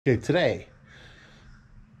Okay, today,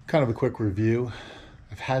 kind of a quick review.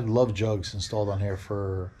 I've had Love Jugs installed on here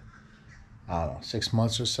for, I don't know, 6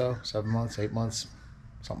 months or so, 7 months, 8 months,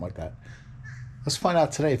 something like that. Let's find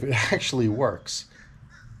out today if it actually works.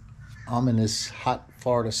 I'm in this hot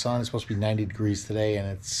Florida sun. It's supposed to be 90 degrees today, and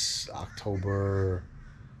it's October,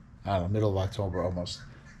 I don't know, middle of October almost.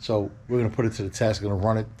 So we're going to put it to the test. We're going to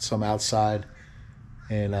run it some outside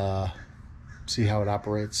and see how it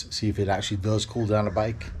operates, see if it actually does cool down a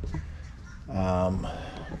bike.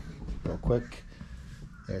 Real quick,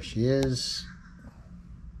 there she is.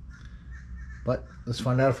 But let's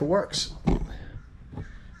find out if it works.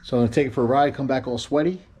 So I'm gonna take it for a ride, come back all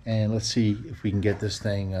sweaty, and let's see if we can get this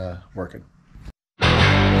thing working.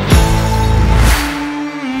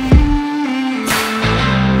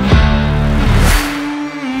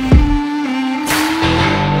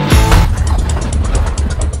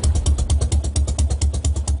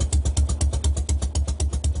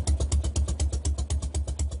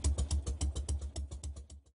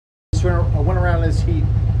 I went around this heat.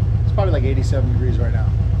 It's probably like 87 degrees right now.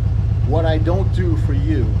 What I don't do for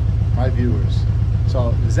you, my viewers.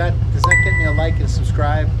 So does that get me a like and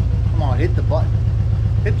subscribe? Come on, hit the button.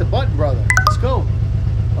 Hit the button, brother. Let's go.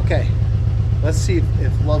 Okay, let's see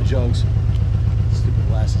if Love Jugs, stupid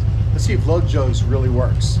glasses. Let's see if Love Jugs really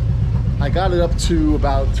works. I got it up to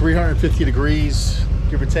about 350 degrees,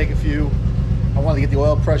 give or take a few. I wanted to get the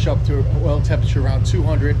oil pressure up to oil temperature around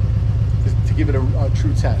 200 to give it a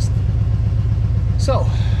true test. So,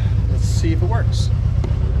 let's see if it works.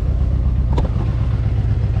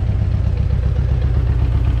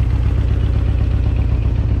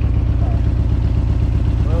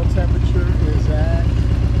 Oil temperature is at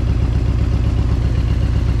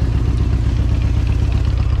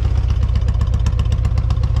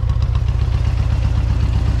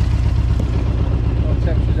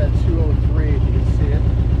 203 if you can see it.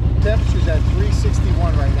 Temperature's at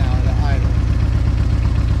 361 right now at the idle.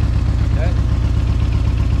 Okay.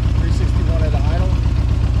 361 at the idle,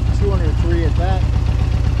 203 at that.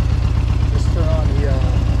 Let's turn on the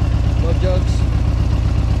Love Jugs.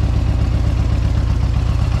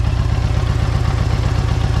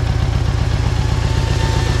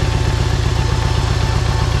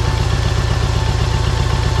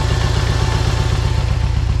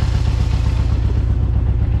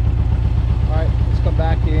 All right, let's come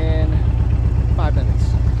back in 5 minutes.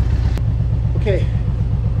 Okay,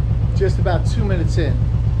 just about 2 minutes in.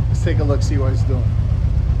 Let's take a look, see what it's doing.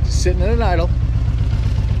 Just sitting in an idle.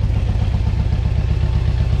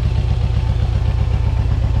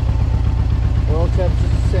 Oil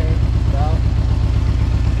temperature's the same, about.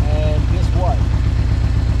 And guess what?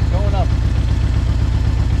 Going up.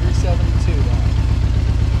 372 now.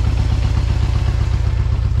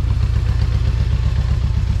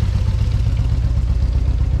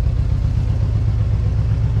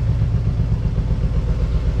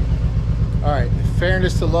 All right, in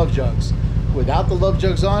fairness to Love Jugs, without the Love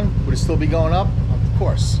Jugs on, would it still be going up? Of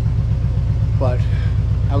course. But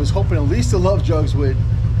I was hoping at least the Love Jugs would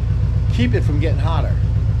keep it from getting hotter.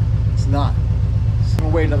 It's not. So I'm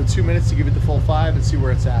gonna wait another 2 minutes to give it the full 5 and see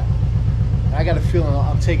where it's at. And I got a feeling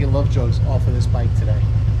I'm taking Love Jugs off of this bike today.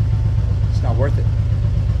 It's not worth it.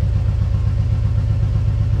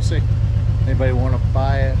 We'll see. Anybody want to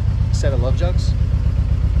buy a set of Love Jugs?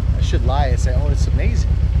 I should lie and say, oh, it's amazing.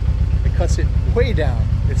 It cuts it way down.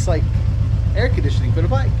 It's like air conditioning for the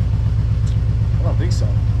bike. I don't think so.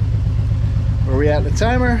 Where are we at in the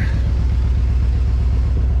timer?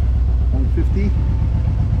 150.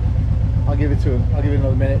 I'll give it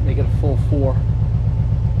another minute, make it a full 4.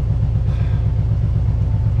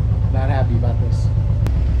 Not happy about this.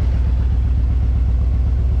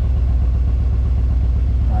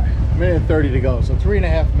 All right, 1:30 to go, so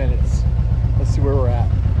 3.5 minutes. Let's see where we're at.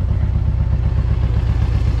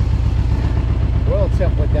 Oil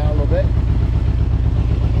temp went down a little bit.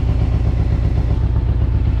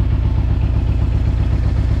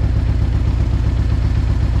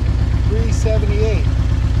 $378.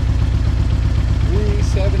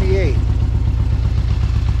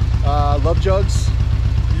 Love Jugs,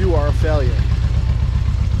 you are a failure.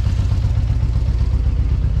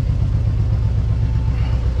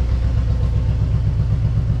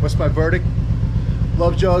 What's my verdict?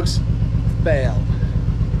 Love Jugs failed.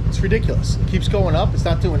 It's ridiculous. It keeps going up. It's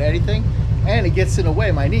not doing anything, and it gets in the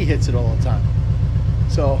way. My knee hits it all the time.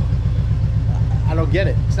 So I don't get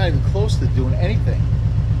it. It's not even close to doing anything.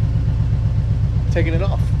 I'm taking it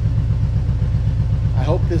off. I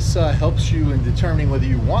hope this helps you in determining whether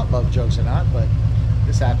you want Love Jugs or not, but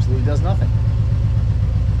this absolutely does nothing.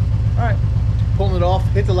 All right, pulling it off.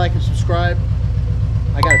 Hit the like and subscribe.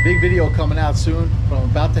 I got a big video coming out soon, but I'm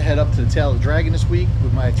about to head up to the Tail of the Dragon this week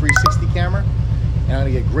with my 360 camera. And I'm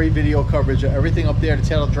gonna get great video coverage of everything up there, the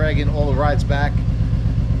Tail of the Dragon, all the rides back.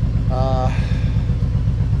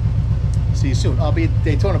 See you soon. I'll be at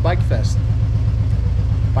Daytona Bike Fest,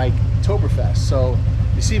 Bike-toberfest. So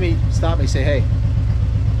if you see me, stop me, say hey,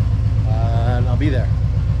 and I'll be there.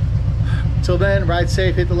 Till then, ride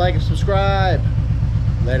safe, hit the like and subscribe.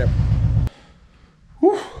 Later.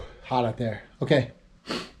 Whew, hot out there. Okay,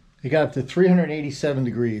 it got up to 387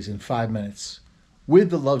 degrees in 5 minutes with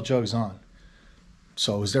the Love Jugs on.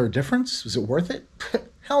 So is there a difference? Is it worth it?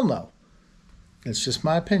 Hell no. It's just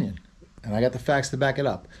my opinion. And I got the facts to back it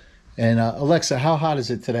up. And Alexa, how hot is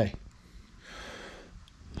it today?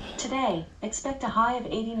 Today, expect a high of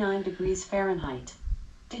 89 degrees Fahrenheit.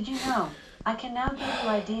 Did you know? I can now give you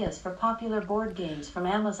ideas for popular board games from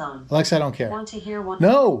Amazon. Alexa, I don't care. Want to hear one?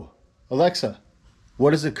 No! Alexa,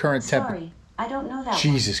 what is the current temperature? Sorry, I don't know that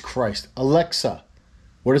Jesus Christ. Alexa,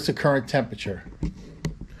 what is the current temperature?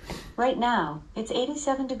 Right now, it's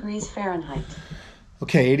 87 degrees Fahrenheit.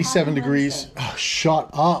 Okay, 87 Happy degrees. Wednesday. Oh, shut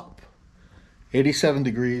up. 87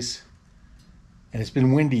 degrees. And it's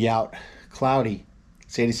been windy out, cloudy.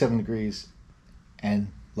 It's 87 degrees.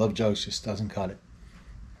 And Love Jugs just doesn't cut it.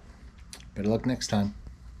 Better luck next time.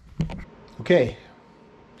 Okay.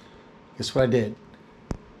 Guess what I did?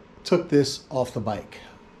 Took this off the bike.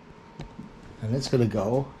 And it's going to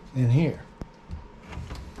go in here.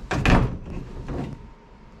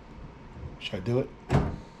 Should I do it?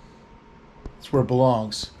 It's where it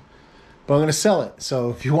belongs. But I'm going to sell it.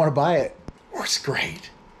 So if you want to buy it, works great.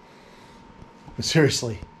 But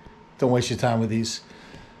seriously, don't waste your time with these.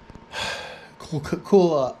 Cool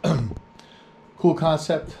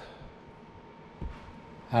concept.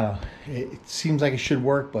 I don't know. It seems like it should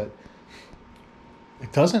work, but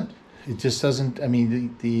it doesn't. It just doesn't. I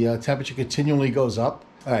mean, the temperature continually goes up.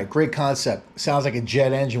 All right, great concept. Sounds like a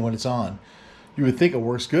jet engine when it's on. You would think it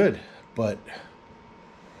works good, but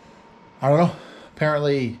I don't know.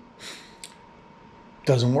 Apparently,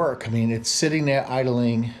 doesn't work. I mean, it's sitting there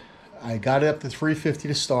idling. I got it up to 350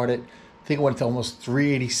 to start it. I think it went to almost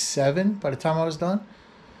 387 by the time I was done.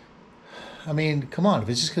 I mean, come on. If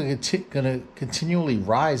it's just going to continually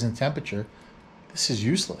rise in temperature, this is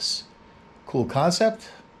useless. Cool concept.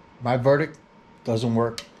 My verdict, doesn't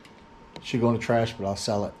work. Should go in the trash, but I'll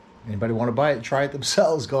sell it. Anybody want to buy it and try it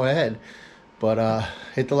themselves, go ahead. But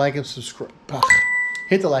hit the like and subscribe.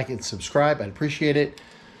 Hit the like and subscribe. I'd appreciate it.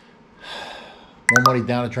 More money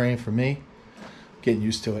down the drain for me. Getting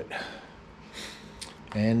used to it.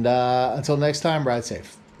 And until next time, ride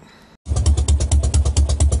safe.